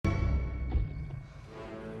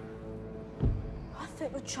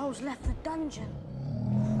think the troll's left the dungeon.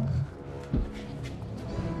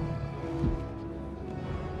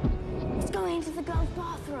 It's going into the girls'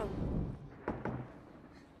 bathroom.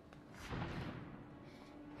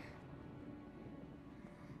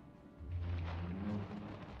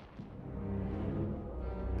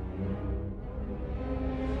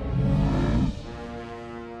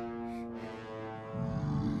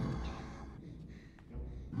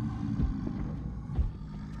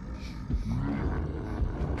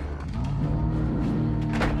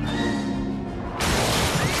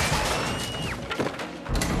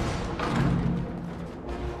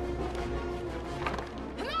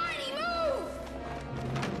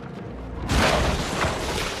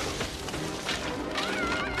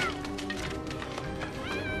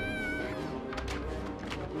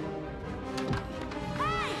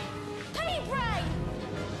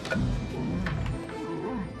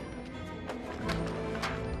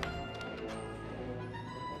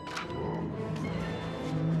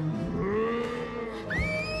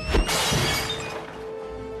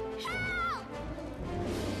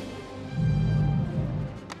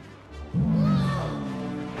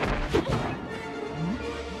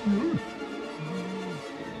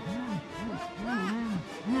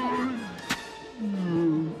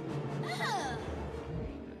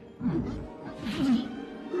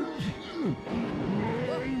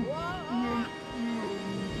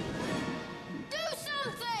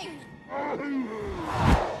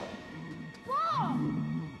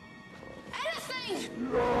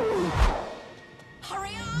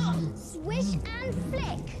 Swish and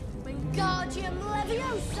flick. Wingardium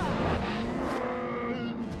Leviosa.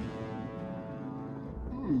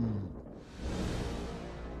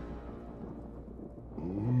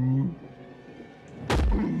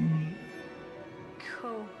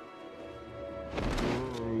 Cool.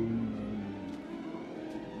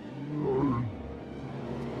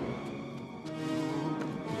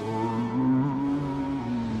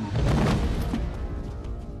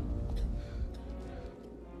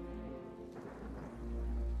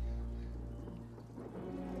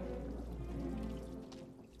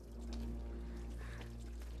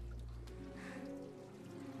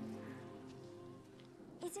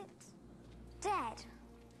 Is it dead?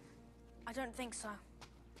 I don't think so.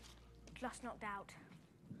 Just knocked out.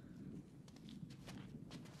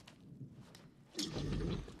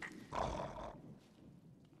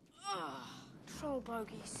 Troll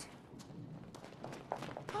bogies.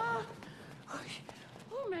 Oh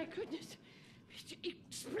my goodness.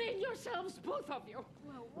 Explain yourselves, both of you.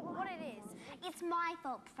 Well, what it is, it's my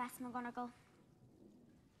fault, Professor McGonagall.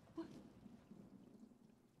 What?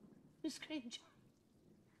 Miss Granger?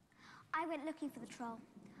 I went looking for the troll.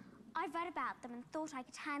 I read about them and thought I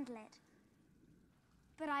could handle it.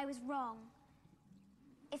 But I was wrong.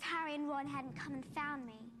 If Harry and Ron hadn't come and found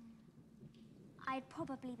me, I'd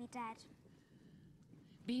probably be dead.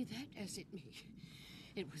 Be that as it may,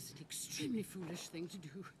 it was an extremely foolish thing to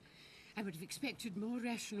do. I would have expected more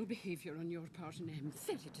rational behaviour on your part, and I am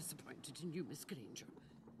very disappointed in you, Miss Granger.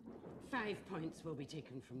 5 points will be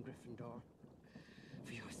taken from Gryffindor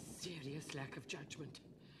for your serious lack of judgment.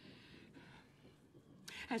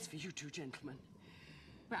 As for you two gentlemen,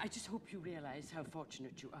 well, I just hope you realise how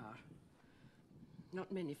fortunate you are.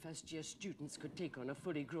 Not many first-year students could take on a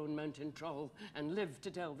fully grown mountain troll and live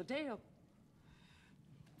to tell the tale.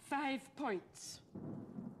 5 points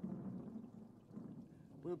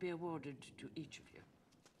will be awarded to each of you.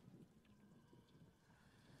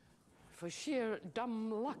 For sheer dumb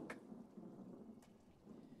luck.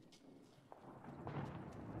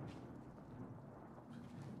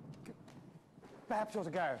 Perhaps you're to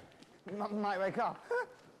go. Might wake up.